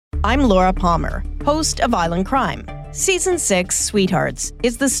I'm Laura Palmer, host of Island Crime. Season 6, Sweethearts,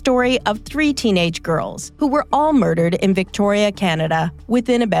 is the story of 3 teenage girls who were all murdered in Victoria, Canada,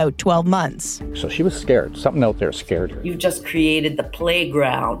 within about 12 months. So she was scared. Something out there scared her. You've just created the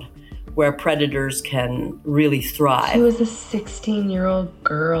playground where predators can really thrive. She was a 16-year-old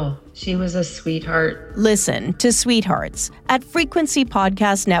girl. She was a sweetheart. Listen to Sweethearts at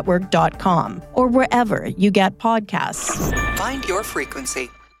frequencypodcastnetwork.com or wherever you get podcasts. Find your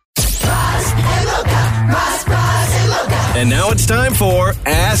frequency. And now it's time for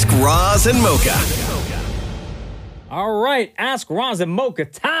Ask Roz and Mocha. All right, Ask Roz and Mocha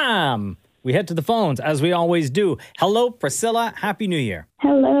time. We head to the phones, as we always do. Hello, Priscilla. Happy New Year.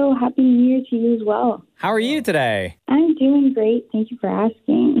 Hello. Happy New Year to you as well. How are you today? I'm doing great. Thank you for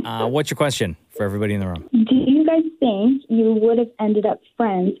asking. What's your question for everybody in the room? Do you guys think you would have ended up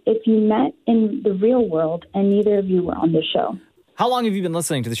friends if you met in the real world and neither of you were on the show? How long have you been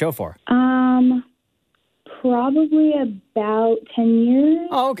listening to the show for? Probably about 10 years.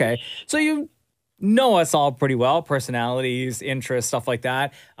 Oh, okay. So you know us all pretty well, personalities, interests, stuff like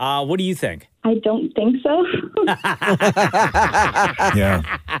that. What do you think? I don't think so. Yeah.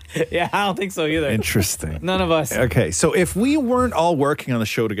 Yeah, I don't think so either. Interesting. None of us. Okay, so if we weren't all working on the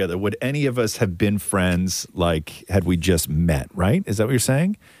show together, would any of us have been friends, like, had we just met, right? Is that what you're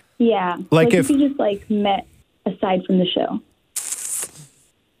saying? Yeah. Like if you just, met aside from the show.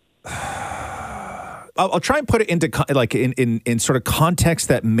 I'll try and put it into in sort of context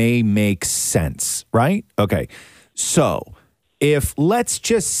that may make sense, right? Okay. So if let's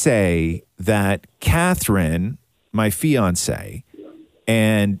just say that Catherine, my fiance,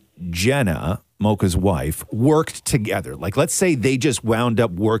 and Jenna, Mocha's wife, worked together. Like, let's say they just wound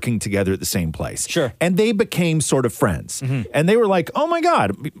up working together at the same place. Sure. And they became sort of friends. Mm-hmm. And they were like, oh my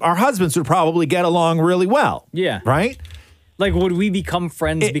God, our husbands would probably get along really well. Yeah. Right? Like, would we become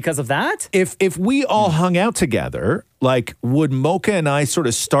friends because of that? If we all hung out together, like, would Mocha and I sort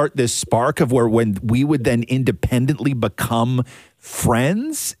of start this spark of when we would then independently become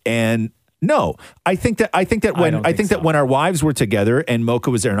friends? And no, I think that when our wives were together and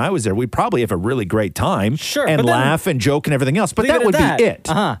Mocha was there and I was there, we'd probably have a really great time, sure, and laugh and joke and everything else. But that would be it,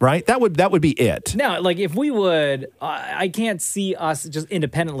 right? That would be it. Now, like, if we would, I can't see us just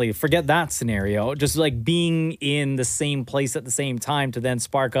independently. Forget that scenario. Just like being in the same place at the same time to then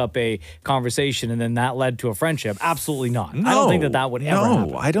spark up a conversation, and then that led to a friendship. Absolutely not. I don't think that would ever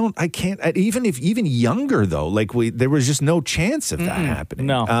happen. I can't. Even younger though, like there was just no chance of that happening.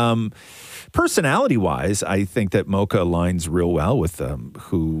 No. Personality-wise, I think that Mocha aligns real well with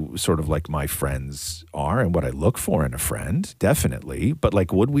who sort of like my friends are and what I look for in a friend, definitely. But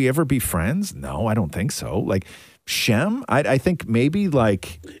like, would we ever be friends? No, I don't think so. Like, Shem, I think maybe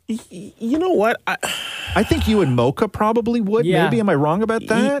like... You know what? I think you and Mocha probably would. Yeah. Maybe. Am I wrong about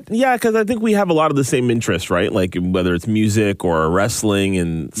that? Yeah, because I think we have a lot of the same interests, right? Like whether it's music or wrestling.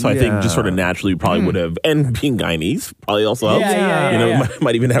 And so I think just sort of naturally we probably would have. And being Guyanese probably also helps.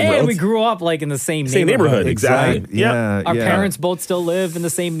 Might even have And relatives. we grew up like in the same neighborhood. Exactly. Yeah. Our parents both still live in the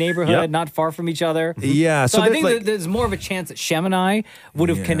same neighborhood, not far from each other. Yeah. So I think that there's more of a chance that Shem and I would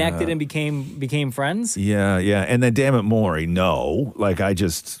have connected and became friends. Yeah. And then, damn it, Maury, no. Like, I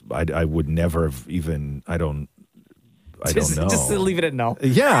would never have even, I don't know. Just to leave it at no.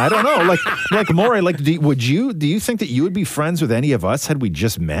 Yeah, I don't know. Like Maury, like, do you think that you would be friends with any of us had we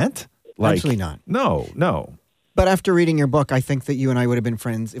just met? Like, Actually not. No. But after reading your book, I think that you and I would have been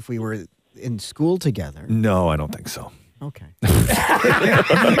friends if we were in school together. No, I don't think so. Okay.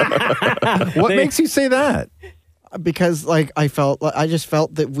 What makes you say that? Because I just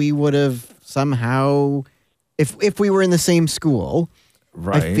felt that we would have somehow, if we were in the same school,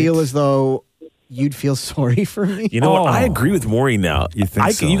 right. I feel as though you'd feel sorry for me. You know what? I agree with Maureen now. You think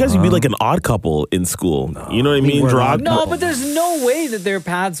so, you guys would be like an odd couple in school. No, you know what I mean? No, but there's no way that their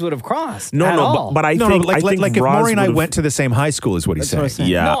paths would have crossed. But I think if Maureen and I went to the same high school is what he's saying.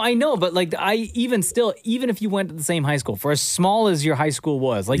 Yeah. No, I know, but like even if you went to the same high school, for as small as your high school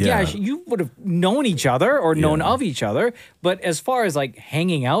was, you would have known each other or known of each other. But as far as like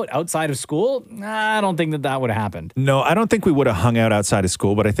hanging out outside of school, I don't think that would have happened. No, I don't think we would have hung out outside of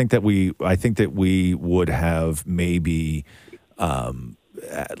school, but I think that we would have maybe I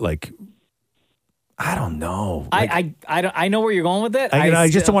I don't know. I know where you're going with it. I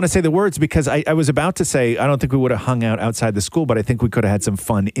just don't want to say the words because I was about to say I don't think we would have hung out outside the school, but I think we could have had some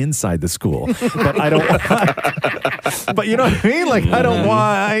fun inside the school. But I don't. But you know what I mean? Like I don't want.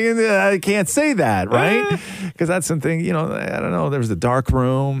 I can't say that, right? Because that's something. You know, I don't know. There was the dark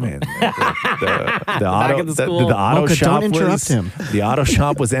room and the auto the auto Mocha, shop. don't interrupt him. The auto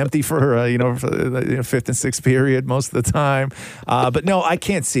shop was empty for for the fifth and sixth period most of the time. But no, I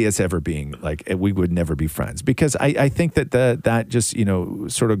can't see us ever being like we would never be friends because I think that just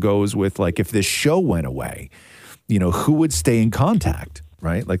sort of goes with like if this show went away, who would stay in contact,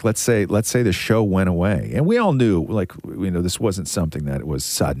 right? Like let's say the show went away and we all knew like this wasn't something that was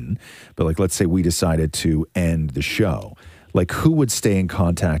sudden, but like let's say we decided to end the show. Like who would stay in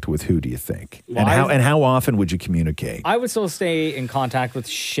contact with who, do you think? Well, and how often would you communicate? I would still stay in contact with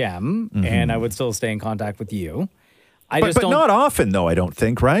Shem and I would still stay in contact with you. But not often though, I don't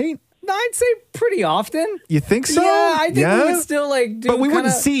think, right? I'd say pretty often. You think so? Yeah, I think we would still do But we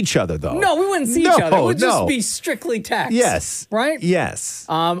wouldn't see each other though. No, we wouldn't see each other. It would just be strictly text. Yes. Right? Yes.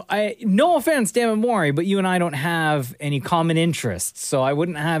 No offense, Dan and Maury, but you and I don't have any common interests, so I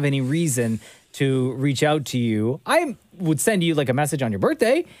wouldn't have any reason to reach out to you. I would send you like a message on your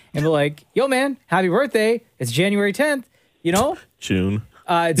birthday and be like, yo man, happy birthday. It's January 10th, June.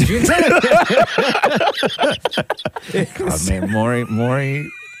 It's June 10th. God, man,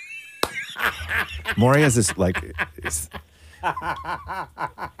 Maury has this like.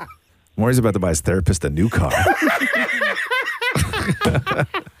 Maury's about to buy his therapist a new car.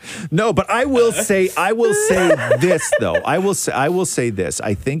 No, but I will say this though. I will say this.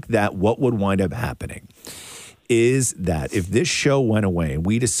 I think that what would wind up happening is that if this show went away and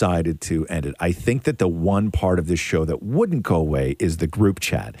we decided to end it, I think that the one part of this show that wouldn't go away is the group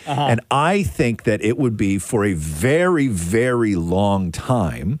chat. And I think that it would be for a very, very long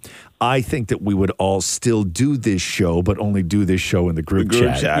time. I think that we would all still do this show, but only do this show in the group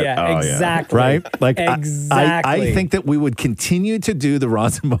chat. Yeah, exactly. Right? Like, exactly. I think that we would continue to do the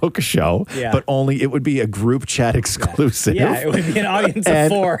Roz and Mocha show, but only it would be a group chat exclusive. Yeah, it would be an audience of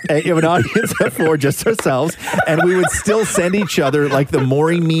four. And an audience of four, just ourselves. And we would still send each other like the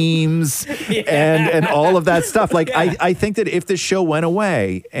Maury memes and all of that stuff. Like, I think that if the show went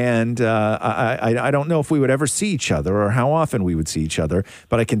away, and I don't know if we would ever see each other or how often we would see each other,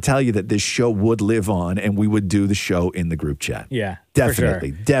 but I can tell you that this show would live on and we would do the show in the group chat. Yeah,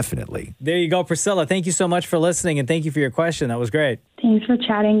 definitely. for sure. Definitely. There you go, Priscilla. Thank you so much for listening and thank you for your question. That was great. Thanks for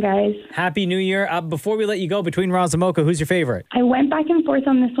chatting, guys. Happy New Year. Before we let you go, between Roz and Mocha, who's your favorite? I went back and forth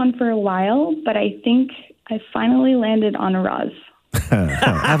on this one for a while, but I think I finally landed on Roz.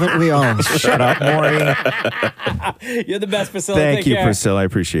 Haven't we all? Shut up, Maury. You're the best, Priscilla. Thank you, care. Priscilla. I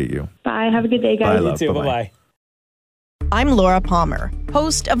appreciate you. Bye. Have a good day, guys. Bye, love. You too. Bye-bye. Bye-bye. I'm Laura Palmer,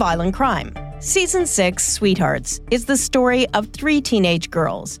 host of Island Crime. Season 6, Sweethearts, is the story of 3 teenage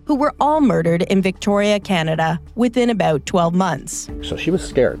girls who were all murdered in Victoria, Canada, within about 12 months. So she was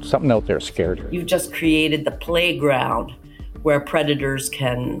scared. Something out there scared her. You've just created the playground where predators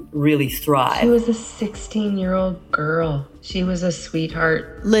can really thrive. She was a 16-year-old girl. She was a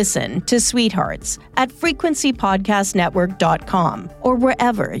sweetheart. Listen to Sweethearts at frequencypodcastnetwork.com or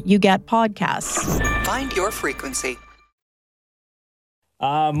wherever you get podcasts. Find your frequency.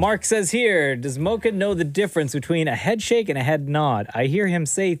 Mark says here, does Mocha know the difference between a head shake and a head nod? I hear him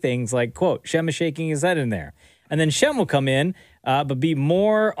say things like, quote, Shem is shaking his head in there. And then Shem will come in, but be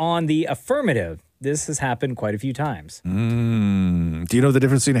more on the affirmative. This has happened quite a few times. Do you know the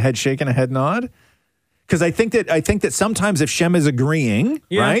difference between a head shake and a head nod? Because I think that sometimes if Shem is agreeing,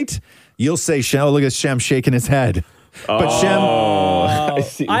 right, you'll say, Shem, look at Shem shaking his head. But Shem,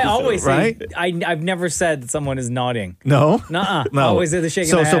 I always right? say, I've never said that someone is nodding. No? Nuh-uh. No. I always say the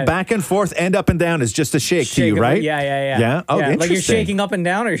shaking So the head. so back and forth and up and down is just a shake to you, right? Yeah. Yeah? Oh, interesting. Like you're shaking up and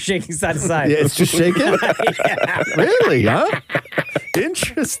down or you're shaking side to side? Yeah, it's just shaking? Really, huh?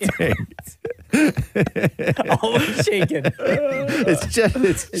 Interesting. Always shaking. It's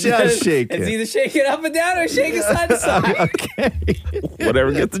just shaking. It's either shaking up and down or shaking side to side. Okay.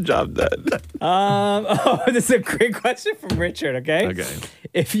 Whatever gets the job done. This is a great question from Richard, okay? Okay.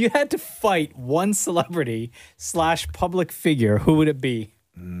 If you had to fight one celebrity / public figure, who would it be?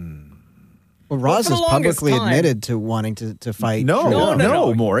 Well, Roz for the has publicly longest time- admitted to wanting to fight. No,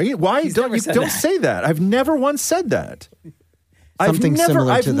 Trudeau. Maury. Why He's don't never you said don't that. say that? I've never once said that. Something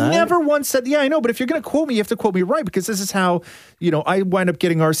similar to that? I've never once said, yeah, I know, but if you're going to quote me, you have to quote me right because this is how, I wind up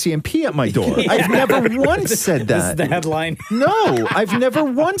getting RCMP at my door. Yeah. I've never once said This is that. the headline. No, I've never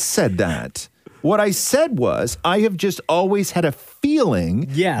once said that. What I said was, I have just always had a feeling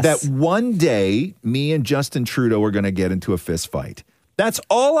that one day me and Justin Trudeau are going to get into a fist fight. That's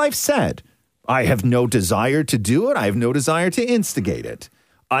all I've said. I have no desire to do it. I have no desire to instigate it.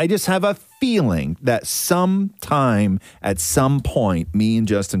 I just have a feeling that sometime at some point, me and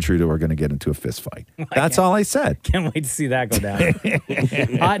Justin Trudeau are going to get into a fist fight. That's all I said. Can't wait to see that go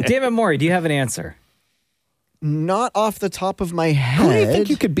down. David Morey, do you have an answer? Not off the top of my head. Who do you think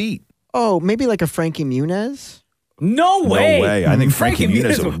you could beat? Oh, maybe like a Frankie Muniz? No way. No way. I think Frankie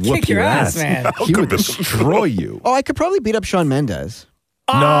Muniz would whoop kick your ass, man. He would destroy you. Oh, I could probably beat up Shawn Mendes.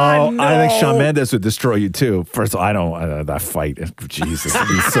 No, I think Shawn Mendes would destroy you too. First of all, I don't, that fight, Jesus, it'd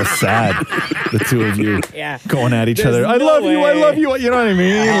be so sad. The two of you going at each other. I love you. You know what I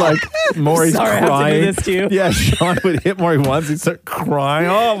mean? Like, Maury's Sorry, crying. I have to do this to you. Yeah, Shawn would hit Maury once. He'd start crying.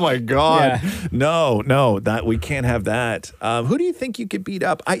 Oh my God. Yeah. No, that we can't have that. Who do you think you could beat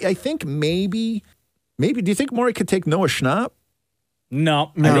up? I think maybe, do you think Maury could take Noah Schnapp?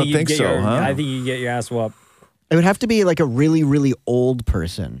 No, I don't think so, huh? I think you get your ass whooped. It would have to be like a really, really old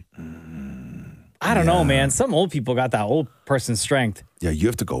person. I don't know, man. Some old people got that old person strength. Yeah, you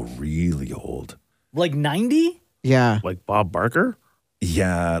have to go really old. Like 90? Yeah. Like Bob Barker?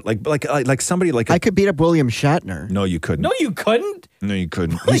 Yeah, like somebody like I could beat up William Shatner. No, you couldn't. No, you couldn't. No, you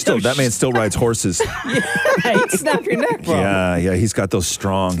couldn't. That man still rides horses. Yeah, he'd snap your neck, bro. Yeah, he's got those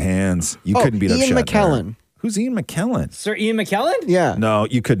strong hands. You couldn't beat Ian up Shatner. McKellen. Who's Ian McKellen? Sir Ian McKellen? Yeah. No,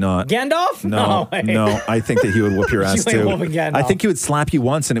 you could not. Gandalf? No, way. no. I think that he would whoop your ass You ain't too. whooping Gandalf. I think he would slap you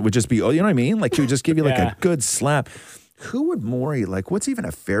once and it would just be, you know what I mean? Like he would just give you like Yeah. a good slap. Who would Maury, like what's even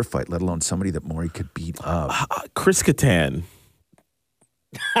a fair fight, let alone somebody that Maury could beat up? Chris Kattan.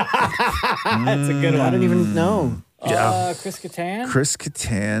 That's a good one. I don't even know. Chris Kattan? Chris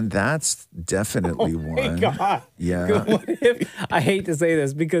Kattan, that's definitely Oh my one. God. Yeah. What if, I hate to say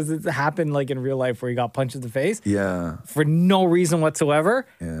this because it's happened like in real life where he got punched in the face Yeah. for no reason whatsoever.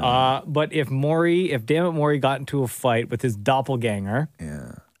 Yeah. But if Dammit Maury got into a fight with his doppelganger,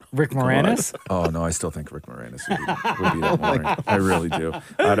 Yeah. Rick Moranis, Oh no, I still think Rick Moranis would beat up Maury. I really do.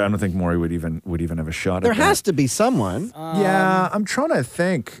 I don't think Maury would even have a shot There at that. has to be someone. Yeah, I'm trying to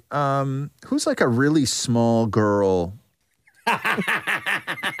think. Who's like a really small girl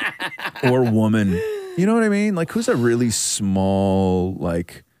or woman? You know what I mean? Like, who's a really small,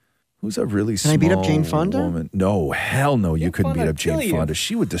 who's a really Can small I beat up Jane Fonda? woman? No, hell no, you couldn't beat Fonda up Jane kill you. Fonda.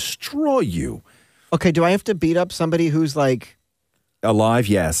 She would destroy you. Okay, do I have to beat up somebody who's like... Alive,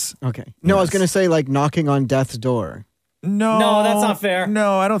 yes. Okay. No, I was Yes. going to say like knocking on death's door. No, that's not fair.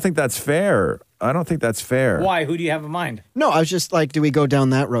 No, I don't think that's fair. why? Who do you have in mind? No, I was just like, do we go down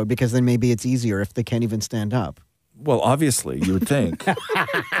that road? Because then maybe it's easier if they can't even stand up. Well, obviously, you would think. They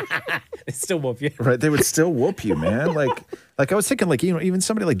still whoop you. Right, they would still whoop you, man. Like I was thinking, even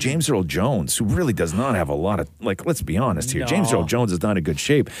somebody like James Earl Jones, who really does not have a lot of, let's be honest here. No. James Earl Jones is not in good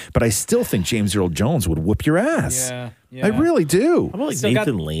shape, but I still think James Earl Jones would whoop your ass. Yeah. I really do. How about like Still got-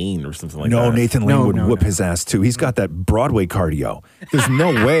 Nathan Lane or something like No, that? Nathan Lane No, would no, whoop no. his ass too. He's got that Broadway cardio. There's no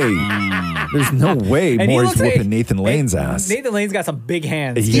way. There's no way And he Maury's looks like- whooping Nathan Lane's ass. Nathan Lane's got some big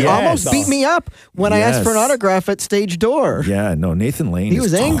hands. He Yes. almost beat me up when I asked for an Yes. autograph at stage door. Yeah, no, Nathan Lane He is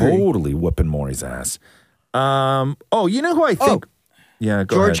was angry. totally whooping Maury's ass. You know who I think? Yeah,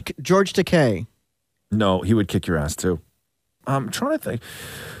 go ahead. George Takei. No, he would kick your ass too. I'm trying to think.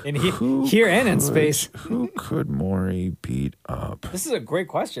 And here and in space. Who could Maury beat up? This is a great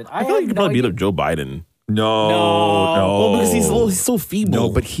question. I feel like you could probably beat up Joe Biden. No. Well, because he's so feeble. No,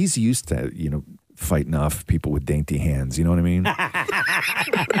 but he's used to, fighting off people with dainty hands. You know what I mean?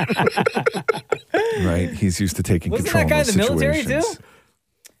 Right? He's used to taking Wasn't control that guy of in those the military situations. too?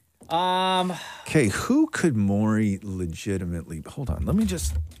 Okay, who could Maury legitimately... Hold on, let me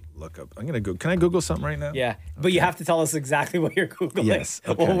just look up. I'm going to go... Can I Google something right now? Yeah, but you have to tell us exactly what you're Googling. Yes,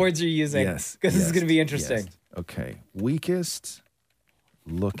 okay. What words you're using. Yes. Because this is yes, going to be interesting. yes. Okay. Weakest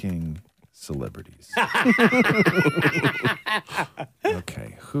looking celebrities.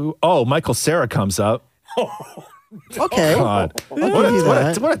 Okay. Who? Oh, Michael Cera comes up. Okay. God. I'll give you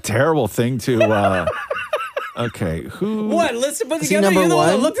that. What a terrible thing to. Okay. Who? What? Let's put Is he together. number You're the one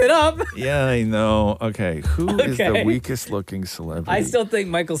that one? looked it up. Yeah, I know. Okay. Who is the Okay. weakest looking celebrity? I still think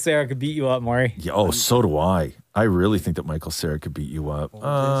Michael Cera could beat you up, Maury. Yeah, oh, so do I. I really think that Michael Cera could beat you up.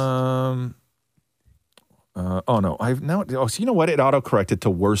 Oh no, I've now. Oh, so you know what? It autocorrected to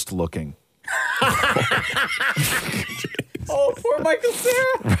worst looking. Oh, poor Michael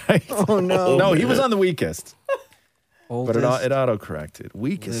Cera. Right? Oh no. No, he was on the weakest. But it Oldest. autocorrected.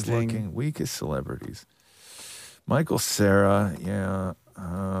 Weakest living. looking, weakest celebrities. Michael Cera, yeah.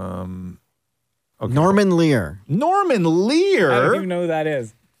 Okay. Norman Lear. Norman I don't Lear. even know who that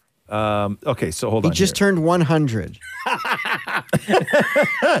is. Okay, so hold He on. just here. turned 100.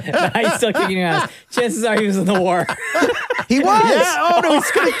 He's still kicking your ass. Chances are he was in the war. He was. Yeah. Oh no,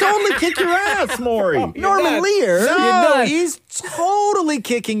 he's gonna totally kick your ass, Maury. Norman Lear. No, he's totally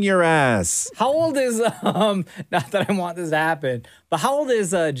kicking your ass. How old is not that I want this to happen, but how old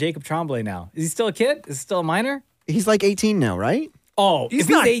is Jacob Tremblay now? Is he still a kid? Is he still a minor? He's like 18 now, right? Oh, He's if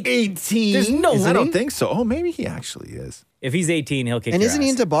not he's 18. There's no I don't way. think so. Oh, maybe he actually is. If he's 18, he'll kick And your isn't he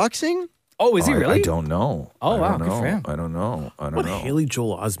ass. into boxing? Oh, is he really? I don't know. Oh, I wow, don't good know. for him. I don't know. What Haley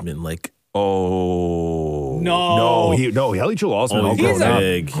Joel Osment like? Oh No. Haley Joel Osment. all he's grown up.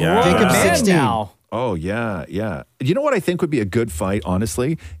 big. Grown Yeah. Jacob's man 16. now. Oh yeah. You know what I think would be a good fight?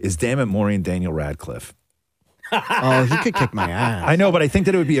 Honestly, is Dammit Maury and Daniel Radcliffe. Oh, he could kick my ass. I know, but I think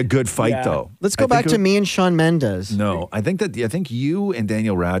that it would be a good fight, Yeah. though. Let's go I back think to it would- me and Shawn Mendes. No, I think you and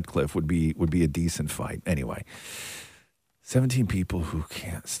Daniel Radcliffe would be a decent fight. Anyway, 17 people who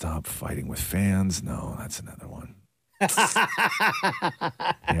can't stop fighting with fans. No, that's another one.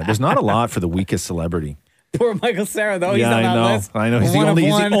 Yeah, there's not a lot for the weakest celebrity. Poor Michael Cera, though. He's yeah, on I that know. list. I know. He's One of the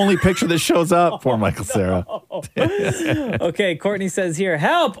one. only picture that shows up. Poor Michael Cera. Okay, Courtney says here,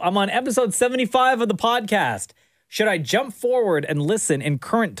 help, I'm on episode 75 of the podcast. Should I jump forward and listen in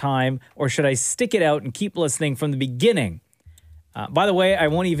current time, or should I stick it out and keep listening from the beginning? By the way, I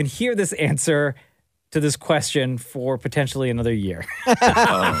won't even hear this answer to this question for potentially another year.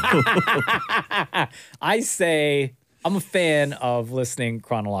 I say I'm a fan of listening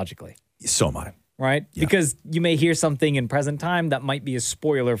chronologically. So am I. Right? Yeah. Because you may hear something in present time that might be a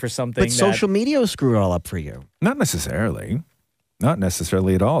spoiler for something. But social media will screw it all up for you. Not necessarily. Not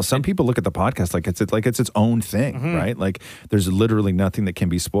necessarily at all. Some people look at the podcast like it's its own thing, right? Like there's literally nothing that can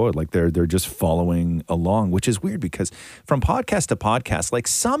be spoiled. Like they're just following along, which is weird because from podcast to podcast, like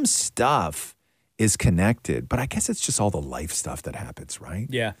some stuff is connected, but I guess it's just all the life stuff that happens, right?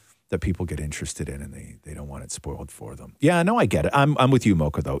 Yeah. That people get interested in and they don't want it spoiled for them. Yeah, no, I get it. I'm with you,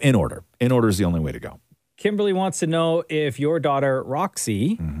 Mocha, though. In order. In order is the only way to go. Kimberly wants to know if your daughter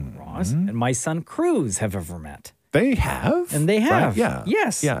Roxy, Ross, and my son Cruz have ever met. They have. And they have. Right? Yeah.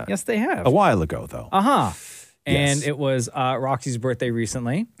 Yes. Yeah. Yes, they have. A while ago, though. Uh-huh. And Yes. it was Roxy's birthday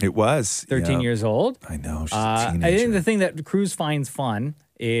recently. It was. 13 years old. I know. She's a teenager. I think the thing that Cruz finds fun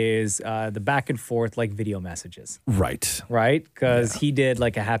is the back and forth like video messages. Right. Right? Because he did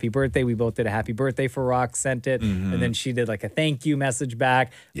like a happy birthday. We both did a happy birthday for Rox, sent it. And then she did like a thank you message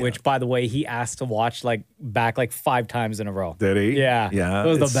back, which by the way, he asked to watch like back like 5 times in a row. Did he? Yeah. Yeah. It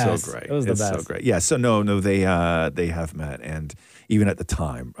was it's the best. So great. It was the it's best. so great. Yeah. So no, they have met. And even at the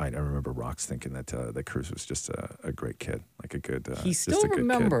time, I remember Rox thinking that Cruz was just a great kid, like a good He just still a good kid.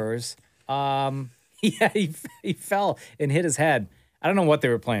 remembers. He fell and hit his head. I don't know what they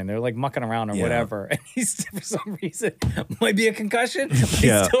were playing. They were like mucking around or whatever. And he's for some reason might be a concussion. But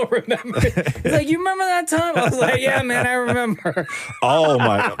he still remembers. He's like, you remember that time? I was like, yeah, man, I remember. Oh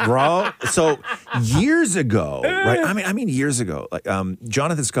my, bro! So years ago, right? I mean years ago. Like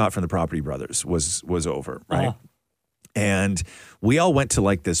Jonathan Scott from the Property Brothers was over, right? And we all went to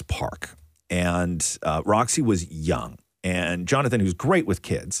like this park, and Roxy was young, and Jonathan, who's great with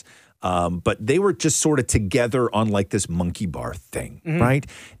kids. But they were just sort of together on like this monkey bar thing, right?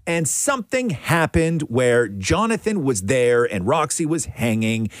 And something happened where Jonathan was there and Roxy was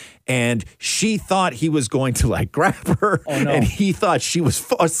hanging, and she thought he was going to like grab her, and he thought she was,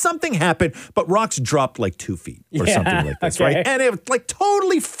 or something happened, but Rox dropped like 2 feet or something like this, right? And it was like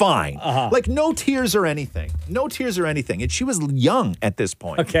totally fine, like no tears or anything, And she was young at this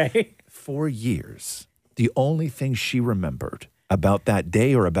point. Okay. For years, the only thing she remembered about that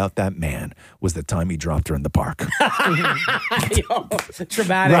day or about that man was the time he dropped her in the park.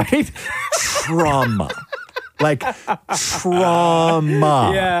 Traumatic. Right? Trauma. Like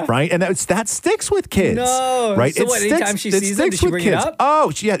trauma, right? And that sticks with kids, No. right? So what, anytime she sees them, does she bring it up?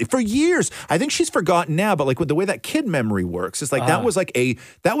 Oh, yeah, for years. I think she's forgotten now, but like with the way that kid memory works, it's like that was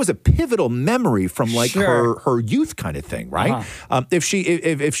a pivotal memory from like her youth kind of thing, right?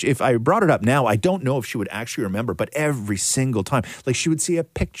 If I brought it up now, I don't know if she would actually remember, but every single time, like she would see a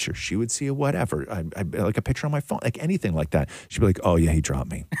picture, she would see a whatever, like a picture on my phone, like anything like that. She'd be like, "Oh yeah, he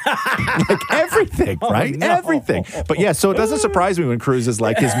dropped me," like everything, right? No. Everything. But yeah, so it doesn't surprise me when Cruz is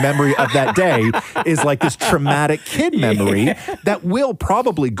like his memory of that day is like this traumatic kid memory that will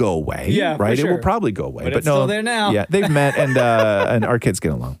probably go away. Yeah, for right. sure. It will probably go away. But it's no, still there now. Yeah, they've met and our kids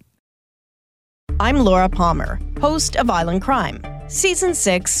get along. I'm Laura Palmer, host of Island Crime. Season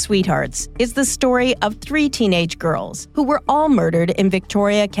 6, Sweethearts, is the story of 3 teenage girls who were all murdered in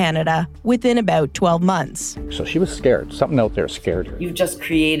Victoria, Canada, within about 12 months. So she was scared. Something out there scared her. You just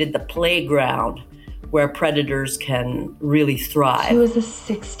created the playground where predators can really She thrive. was a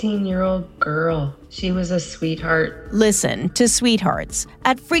 16-year-old girl. She was a sweetheart. Listen to Sweethearts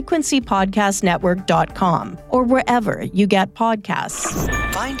at frequencypodcastnetwork.com or wherever you get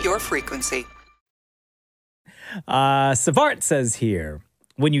podcasts. Find your frequency. Savart says here,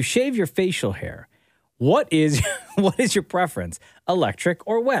 when you shave your facial hair, what is your preference, electric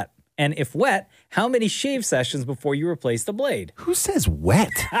or wet? And if wet, how many shave sessions before you replace the blade? Who says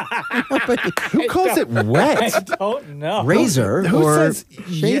wet? Who calls it wet? I don't know. Razor Who or says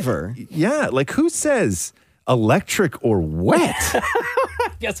shaver? Yeah, like who says electric or wet?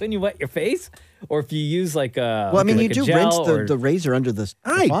 Guess when you wet your face? Or if you use like a Well, I mean, like you a do gel rinse or- the razor under the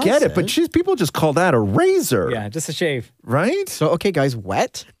I get it, but people just call that a razor. Yeah, just a shave. Right? So, okay, guys,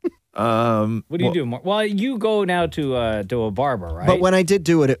 wet? What do you do more? Well, you go now to a barber, right? But when I did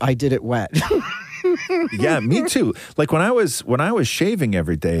do it, I did it wet. Yeah, me too. Like when I was shaving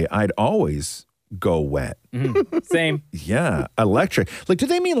every day, I'd always go wet. Same. Yeah, electric. Like, do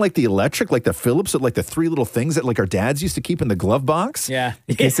they mean like the electric, like the Philips, like the three little things that like our dads used to keep in the glove box? Yeah.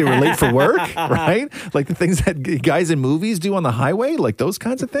 In case they were late for work, right? Like the things that guys in movies do on the highway, like those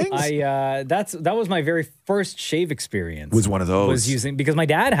kinds of things. That was my very first shave experience. Was one of those. Was using because my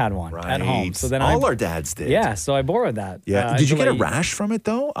dad had one at home. So then all our dads did. Yeah, so I borrowed that. Yeah. Did you get a until rash from it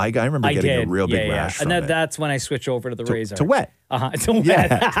though? I remember I getting did. a real big Yeah, rash yeah. from And it. that's when I switched over to the razor. To wet. To wet.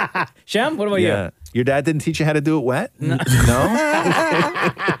 Yeah. Shem, what about Yeah. Your dad didn't teach you how to do it wet? No.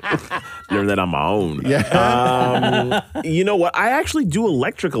 Learn that on my own. Yeah. You know what? I actually do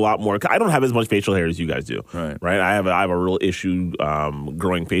electric a lot more. I don't have as much facial hair as you guys do. Right. I have a real issue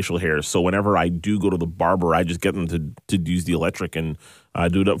growing facial hair. So whenever I do go to the barber, I just get them to use the electric and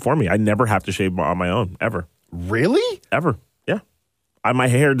do it up for me. I never have to shave on my own ever. Really? Ever. Yeah. My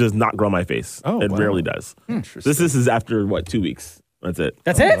hair does not grow my face. Oh, it wow. rarely does. Interesting. This is after 2 weeks. That's it.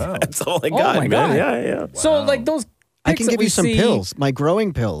 That's it? Wow. That's all I Oh got, my man. God. Yeah. So like those I pics can that give we you some see- pills, my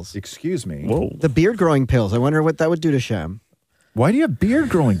growing pills. Excuse me. Whoa. The beard growing pills. I wonder what that would do to Shem. Why do you have beard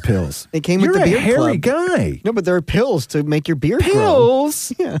growing pills? They came You're with the a beard hairy club. guy. No, but there are pills to make your beard grow.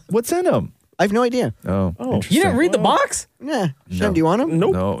 Pills? Yeah. What's in them? I have no idea. Oh, interesting. You didn't read the box? Yeah. Shem, do you want them?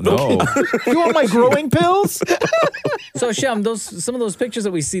 Nope. No. You want my growing pills? So Shem, some of those pictures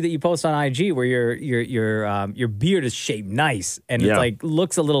that we see that you post on IG where your beard is shaped nice and Yeah. it like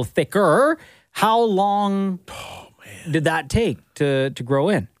looks a little thicker. How long did that take to grow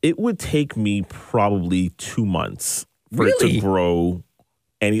in? It would take me probably 2 months for it Really? to grow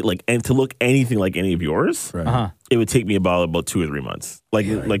and to look anything like any of yours. Right. Uh-huh. It would take me about 2 or 3 months. Like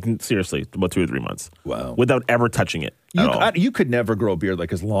seriously, about 2 or 3 months. Wow. Without ever touching it at all. You could never grow a beard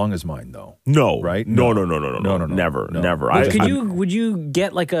like as long as mine, though. No. Right? No. No. Never. No. Never. Would you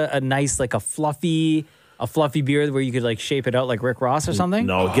get like a nice like a fluffy beard where you could like shape it out like Rick Ross or something?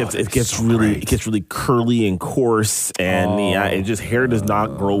 No, it gets really curly and coarse, and hair does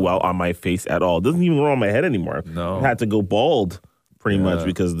not grow well on my face at all. It doesn't even grow on my head anymore. No. I had to go bald pretty much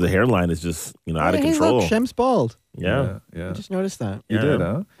because the hairline is just out of Hey, control. look, Shem's bald. Yeah. I just noticed that. You did,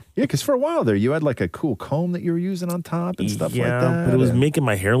 huh? Yeah, because for a while there, you had like a cool comb that you were using on top and stuff like that. But it was and- making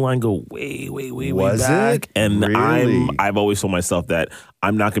my hairline go way Was back. it? And Really? I've always told myself that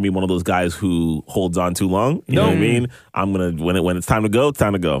I'm not gonna be one of those guys who holds on too long. You know what I mean? I'm gonna when it's time to go, it's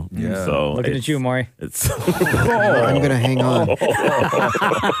time to go. Yeah. So Looking at you, Maury. It's I'm going to hang on.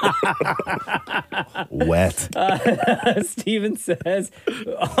 wet. Steven says,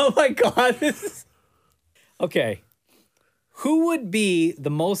 oh my God. Okay. Who would be the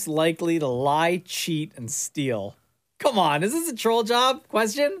most likely to lie, cheat, and steal? Come on. Is this a troll job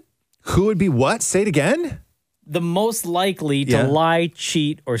question? Who would be what? Say it again. The most likely to Yeah. lie,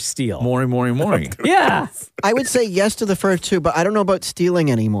 cheat, or steal. Maury. Yeah. I would say yes to the first two, but I don't know about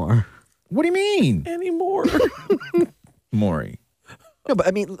stealing anymore. What do you mean? anymore. Maury. No, but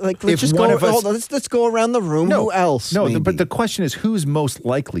I mean, like, If let's just one go. of us- Hold on, let's go around the room. Who else? No, maybe? but the question is who's most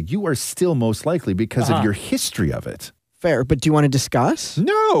likely? You are still most likely because of your history of it. Fair, but do you want to discuss?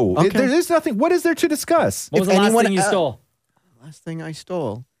 No, Okay. there is nothing. What is there to discuss? What was If the last anyone- thing you stole? Last thing I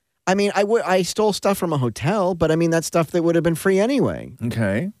stole. I mean, I stole stuff from a hotel, but I mean, that's stuff that would have been free anyway.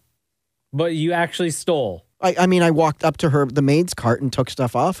 Okay. But you actually stole. I mean, I walked up to the maid's cart and took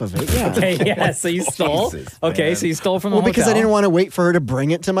stuff off of it. Yeah. Okay, yeah. So you stole. Jesus, Okay, man. so you stole from a Well, because I hotel. didn't want to wait for her to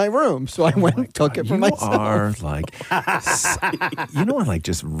bring it to my room, so I went and took it for you myself. are like, you know, when like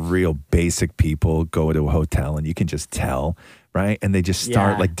just real basic people go to a hotel and you can just tell, right? And they just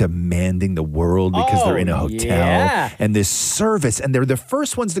start Yeah. like demanding the world because they're in a Oh, hotel yeah. and this service, and they're the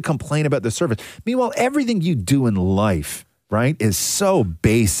first ones to complain about the service. Meanwhile, everything you do in life, right, is so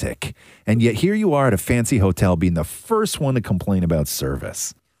basic. And yet here you are at a fancy hotel being the first one to complain about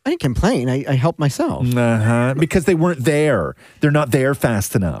service. I didn't complain. I helped myself. Because they weren't there. They're not there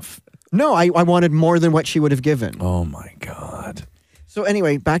fast enough. No, I wanted more than what she would have given. Oh, my God. So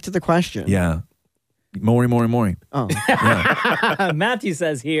anyway, back to the question. Yeah. Maury. Oh. Matthew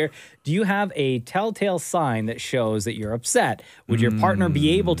says here, do you have a telltale sign that shows that you're upset? Would your partner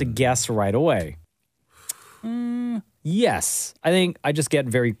be able to guess right away? Yes. I think I just get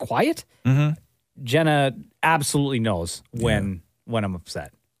very quiet. Jenna absolutely knows when I'm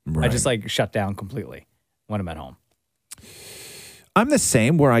upset. Right. I just like shut down completely when I'm at home. I'm the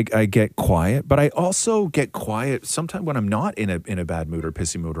same where I get quiet, but I also get quiet sometimes when I'm not in a bad mood or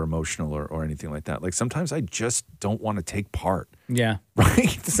pissy mood or emotional or anything like that. Like sometimes I just don't want to take part. Yeah.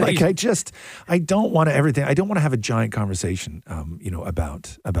 Right? Like I don't want to everything. I don't want to have a giant conversation,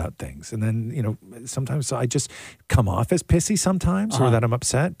 about things. And then, sometimes I just come off as pissy sometimes or that I'm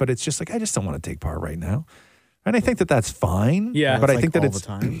upset, but it's just like, I just don't want to take part right now. And I think that that's fine. Yeah. But It's I think like that all it's the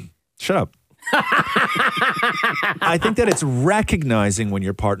time. Shut up. I think that it's recognizing when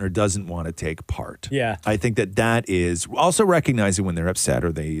your partner doesn't want to take part. Yeah. I think that is also recognizing when they're upset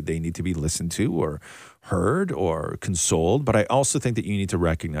or they need to be listened to or heard or consoled. But I also think that you need to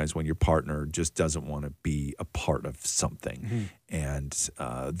recognize when your partner just doesn't want to be a part of something. And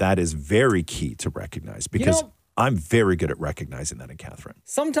that is very key to recognize because I'm very good at recognizing that in Catherine.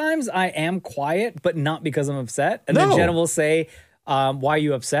 Sometimes I am quiet, but not because I'm upset. And then Jenna will say, why are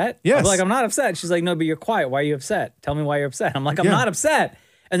you upset? Yes. I'm like, I'm not upset. She's like, no, but you're quiet. Why are you upset? Tell me why you're upset. I'm like, I'm not upset.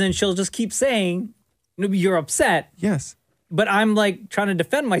 And then she'll just keep saying, no, but you're upset. Yes. But I'm like trying to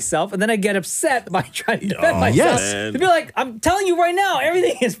defend myself. And then I get upset by trying to defend myself. Yes. To be like, I'm telling you right now,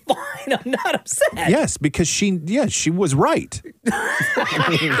 everything is fine. I'm not upset. Yes, because she was right.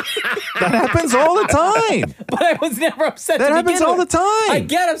 That happens all the time. But I was never upset. That to happens begin all with. the time. I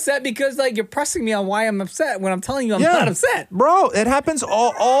get upset because like you're pressing me on why I'm upset when I'm telling you I'm not upset. Bro, it happens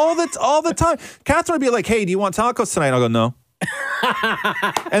all the time. Catherine would be like, hey, do you want tacos tonight? I'll go, no.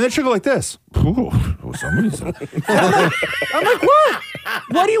 And then she'll go like this. Ooh, somebody's... I'm like, what?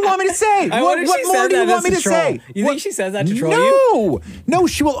 What do you want me to say? What more do you want me to say? You think she says that to troll you? No,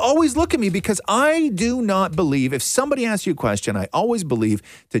 she will always look at me because I do not believe, if somebody asks you a question, I always believe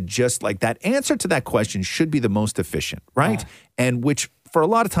to just like that answer to that question should be the most efficient, right? And which for a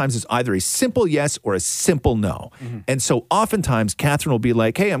lot of times is either a simple yes or a simple no. And so oftentimes Catherine will be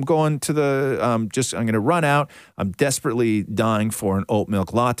like, hey, I'm going to I'm going to run out. I'm desperately dying for an oat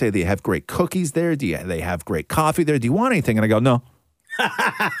milk latte. They have great cookies there. They have great coffee there. Do you want anything? And I go, no.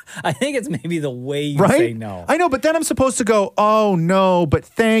 I think it's maybe the way you Right? say no. I know, but then I'm supposed to go, oh, no, but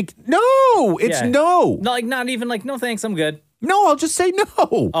no, it's no. No, like not even like, no thanks, I'm good. No, I'll just say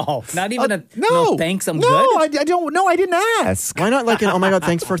no. Oh, not even no thanks, I'm good? No, I don't. No, I didn't ask. Why not like an, oh my God,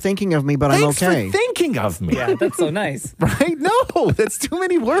 thanks for thinking of me, but I'm okay. Thanks for thinking of me. Yeah, that's so nice. Right? No, that's too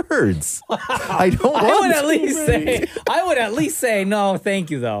many words. I don't want I would at least say no, thank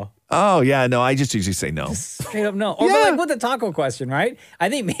you though. Oh, yeah, no, I just usually say no. Straight up no. Or but like with the taco question, right? I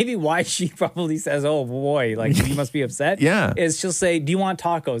think maybe why she probably says, oh boy, like you must be upset. Yeah. Is she'll say, do you want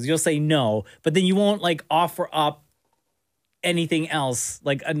tacos? You'll say no, but then you won't like offer up anything else,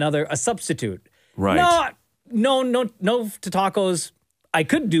 like a substitute. Right. No to tacos. I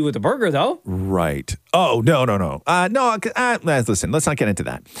could do with a burger though. Right. Oh, no. Listen, let's not get into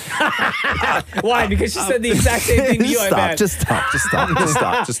that. Why? Because she said the exact same thing to you, I bet. Just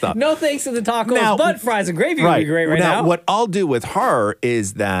stop. No thanks to the tacos, but fries and gravy would be great right now. What I'll do with her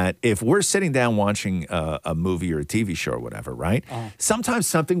is that if we're sitting down watching a movie or a TV show or whatever, right? Sometimes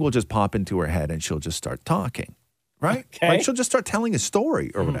something will just pop into her head and she'll just start talking, right? Okay. Like she'll just start telling a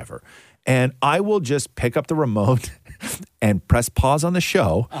story or whatever. And I will just pick up the remote and press pause on the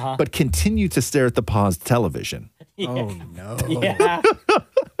show, but continue to stare at the paused television. Oh, no. Yeah.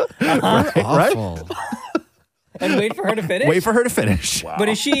 Right? And wait for her to finish? Wait for her to finish. Wow. But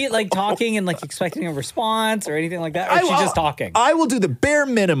is she like talking and like expecting a response or anything like that? Or is she just talking? I will do the bare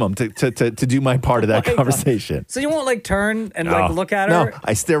minimum to do my part of that conversation. So you won't like turn and like look at her? No,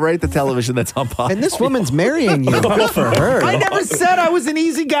 I stare right at the television that's on pause. And this woman's marrying you. Good for her. I never said I was an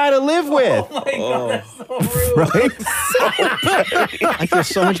easy guy to live with. Oh my God, that's so rude. Right? I feel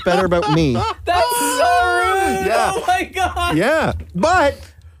so much better about me. That's so rude. Yeah. Oh my God. Yeah.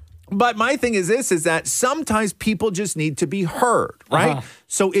 But my thing is this, is that sometimes people just need to be heard, right?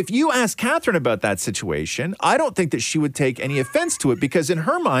 So if you ask Catherine about that situation, I don't think that she would take any offense to it because in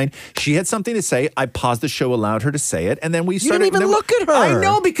her mind, she had something to say. I paused the show, allowed her to say it, and then we started. You didn't even look at her. I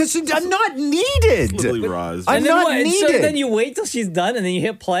know because I'm not needed. Literally, Roz. I'm And then not what? needed. So then you wait till she's done and then you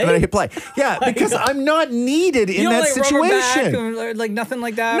hit play? And then I hit play. Yeah, because I'm not needed in You don't, that like, rubber back situation. or, like nothing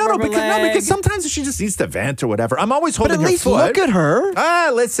like that? No, rubber because leg? sometimes she just needs to vent or whatever. I'm always But holding at her least foot. look at her.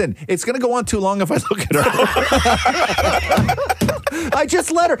 Listen, it's going to go on too long if I look at her. I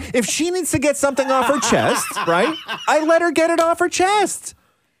just let her. If she needs to get something off her chest, right? I let her get it off her chest.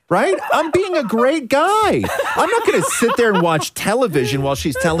 Right? I'm being a great guy. I'm not going to sit there and watch television while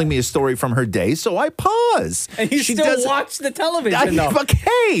she's telling me a story from her day, so I pause. And you still watch the television, though.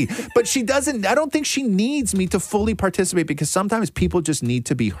 Okay, but she doesn't, I don't think she needs me to fully participate because sometimes people just need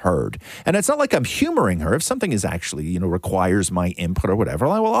to be heard. And it's not like I'm humoring her. If something is actually, requires my input or whatever,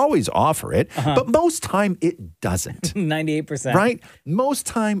 I will always offer it. But most time it doesn't. 98%. Right? Most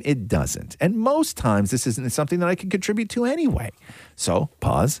time it doesn't. And most times this isn't something that I can contribute to anyway. So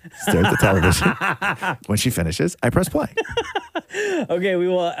pause, stare at the television. When she finishes, I press play. Okay, we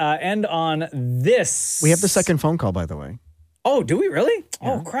will end on this. We have the second phone call, by the way. Oh, do we really?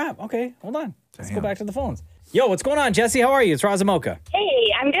 Yeah. Oh, crap. Okay, hold on. Let's go back to the phones. Yo, what's going on, Jesse? How are you? It's Roz and Mocha.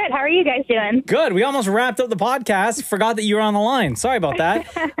 Hey, I'm good. How are you guys doing? Good. We almost wrapped up the podcast. Forgot that you were on the line. Sorry about that.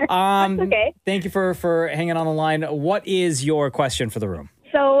 That's okay. Thank you for hanging on the line. What is your question for the room?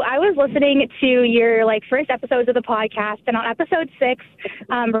 So I was listening to your first episodes of the podcast, and on episode 6,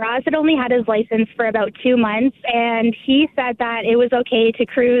 Roz had only had his license for about 2 months, and he said that it was okay to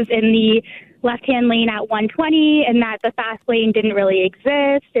cruise in the left-hand lane at 120 and that the fast lane didn't really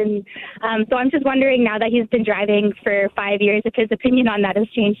exist. And so I'm just wondering, now that he's been driving for 5 years, if his opinion on that has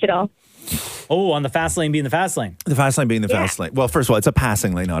changed at all. Oh, on the fast lane being the fast lane. The fast lane being the fast lane. Well, first of all, it's a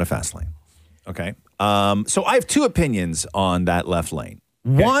passing lane, not a fast lane. Okay. So I have 2 opinions on that left lane.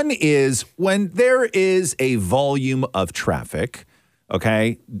 Okay. One is when there is a volume of traffic,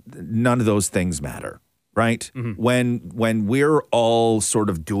 okay, none of those things matter, right? Mm-hmm. When we're all sort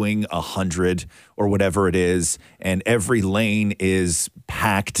of doing 100 or whatever it is, and every lane is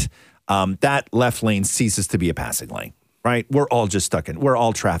packed, that left lane ceases to be a passing lane. Right? We're all just we're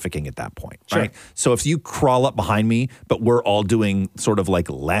all trafficking at that point, right? Sure. So if you crawl up behind me, but we're all doing sort of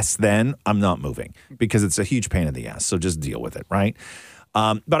less than, I'm not moving because it's a huge pain in the ass. So just deal with it, right?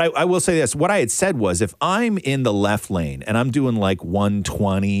 But I will say this. What I had said was if I'm in the left lane and I'm doing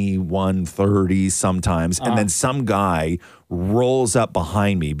 120, 130 sometimes, and then some guy rolls up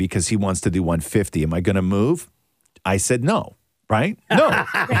behind me because he wants to do 150, am I going to move? I said no. Right? No.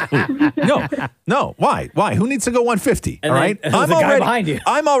 No. Why? Who needs to go 150? And all right? I'm already behind you.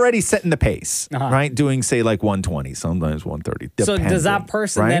 I'm already setting the pace, right? Doing, say, 120, sometimes 130. So does that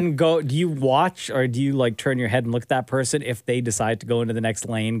person right? then go, do you watch or do you turn your head and look at that person if they decide to go into the next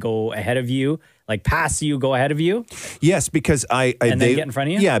lane, go ahead of you? Pass you, go ahead of you? Yes, because and then get in front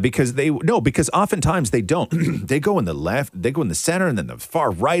of you? Yeah, because because oftentimes they don't. They go in the left, they go in the center, and then the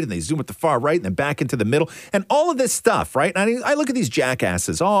far right, and they zoom at the far right, and then back into the middle, and all of this stuff, right? And I look at these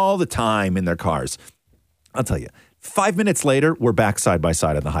jackasses all the time in their cars. I'll tell you, 5 minutes later, we're back side by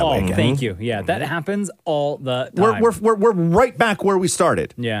side on the highway again. Thank you. Yeah, that happens all the time. We're right back where we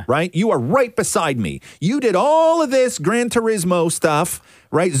started. Yeah. Right? You are right beside me. You did all of this Gran Turismo stuff,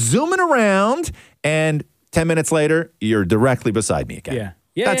 right? Zooming around, and 10 minutes later, you're directly beside me again.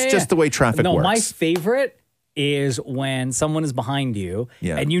 Yeah. That's just the way traffic works. My favorite is when someone is behind you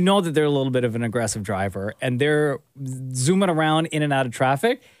and you know that they're a little bit of an aggressive driver and they're zooming around in and out of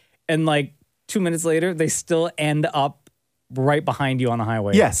traffic, and 2 minutes later, they still end up right behind you on the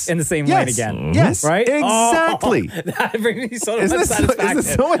highway. Yes. In the same lane again. Yes. Right? Exactly. That brings me so much Isn't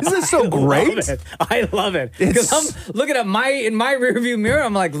satisfaction. this so great? I love it. Because I'm looking at in my rearview mirror,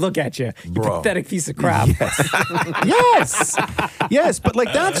 I'm like, look at you. You pathetic piece of crap. Yes. Yes. But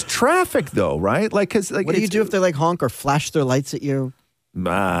that's traffic though, right? Because what do you do if they honk or flash their lights at you?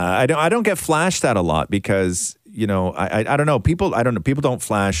 I don't get flashed at a lot because, I don't know. People don't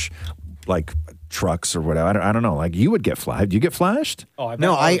flash trucks or whatever. I don't know. You would get flashed. Do you get flashed? Oh, I bet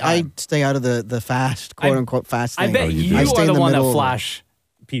no, I stay out of the fast, quote unquote fast thing. I bet you are the one that flash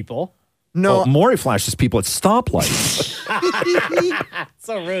people. No. Well, Maury flashes people at stoplights.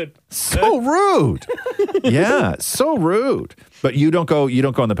 So rude. So rude. Yeah, so rude. But you don't go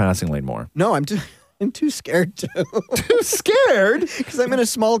in the passing lane more. No, I'm too scared to. Too scared? Because I'm in a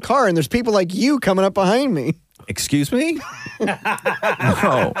small car and there's people like you coming up behind me. Excuse me?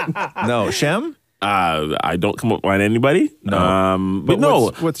 No. Shem? I don't come up behind anybody. No. But no.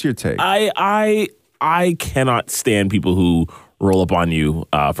 What's your take? I cannot stand people who roll up on you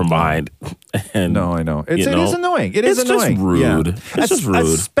from behind. And no, I know. It is annoying. It is annoying. Just rude. Yeah. It's just rude.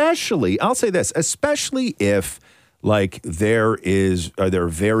 Especially, I'll say this, especially if like there are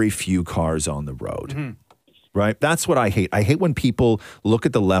very few cars on the road. Right? That's what I hate. I hate when people look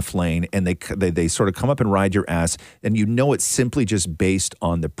at the left lane and they sort of come up and ride your ass, and you know it's simply just based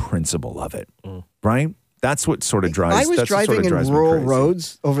on the principle of it. Right? That's what sort of drives. I was driving in rural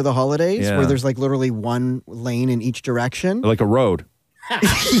roads over the holidays Yeah. where there's like literally one lane in each direction. Like a road.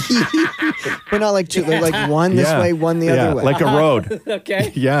 But not like two, like one this way, one the other way. Like a road.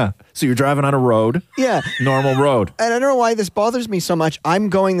 Okay. Yeah. So you're driving on a road. Yeah. Normal road. And I don't know why this bothers me so much. I'm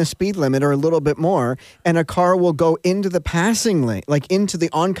going the speed limit or a little bit more, and a car will go into the passing lane, like into the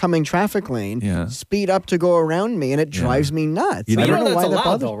oncoming traffic lane, speed up to go around me, and it drives me nuts. You I don't know that's why that allowed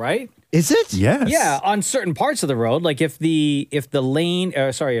bothers though, right? Is it? Yes. Yeah, on certain parts of the road, like if the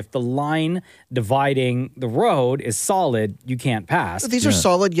line dividing the road is solid, you can't pass. These are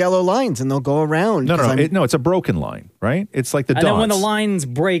solid yellow lines, and they'll go around. No, it's a broken line, right? It's like the And dots. then when the lines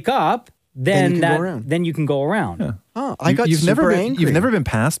break up, then you can go around. then you can go around. Oh, I got you've super never been, angry. You've never been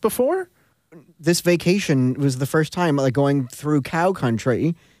passed before? This vacation was the first time, like going through cow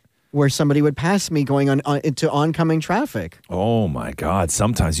country, where somebody would pass me going on into oncoming traffic. Oh my God.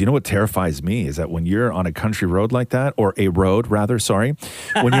 Sometimes, you know what terrifies me is that when you're on a country road like that, or a road rather, sorry,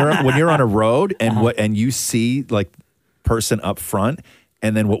 when you're on a road and you see like person up front,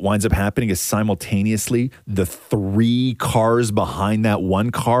 and then what winds up happening is simultaneously the 3 cars behind that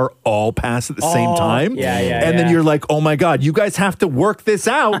one car all pass at the same time. And then you're like, oh my God, you guys have to work this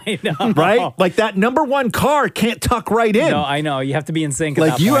out. I know. Right? Like that number 1 car can't tuck right in. No, I know. You have to be in sync.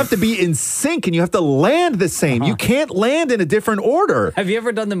 Like you have to be in sync and you have to land the same. You can't land in a different order. Have you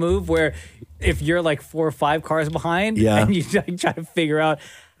ever done the move where if you're like 4 or 5 cars behind, and you like, try to figure out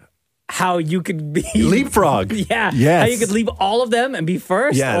how you could be leapfrog? Yeah. Yes. How you could leave all of them and be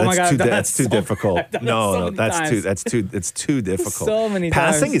first? Yeah, oh my God, that's too difficult. I've done that so many times. It's too difficult. So many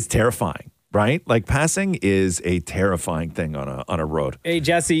Passing times. is terrifying, right? Like passing is a terrifying thing on a road. Hey,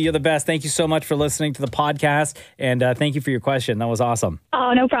 Jesse, you're the best. Thank you so much for listening to the podcast. And thank you for your question. That was awesome.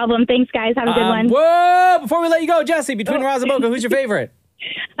 Oh, no problem. Thanks, guys. Have a good one. Whoa! Before we let you go, Jesse, between Roz and Mocha, who's your favorite?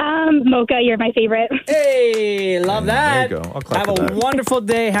 Mocha, you're my favorite. Hey, love that. There you go. I'll clap Have for a that. wonderful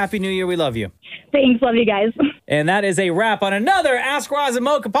day. Happy New Year. We love you. Thanks. Love you guys. And that is a wrap on another Ask Roz and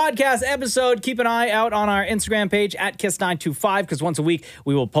Mocha podcast episode. Keep an eye out on our Instagram page at Kiss925 because once a week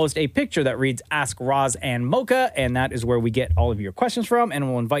we will post a picture that reads Ask Roz and Mocha, and that is where we get all of your questions from. And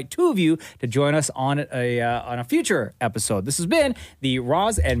we'll invite 2 of you to join us on a future episode. This has been the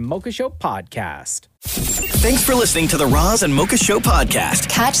Roz and Mocha Show podcast. Thanks for listening to the Roz and Mocha Show podcast.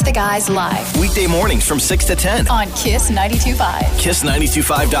 Catch the guys live Weekday mornings from 6 to 10. on Kiss 92.5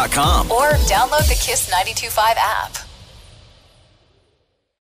 Kiss925.com. or download the Kiss 92.5 app.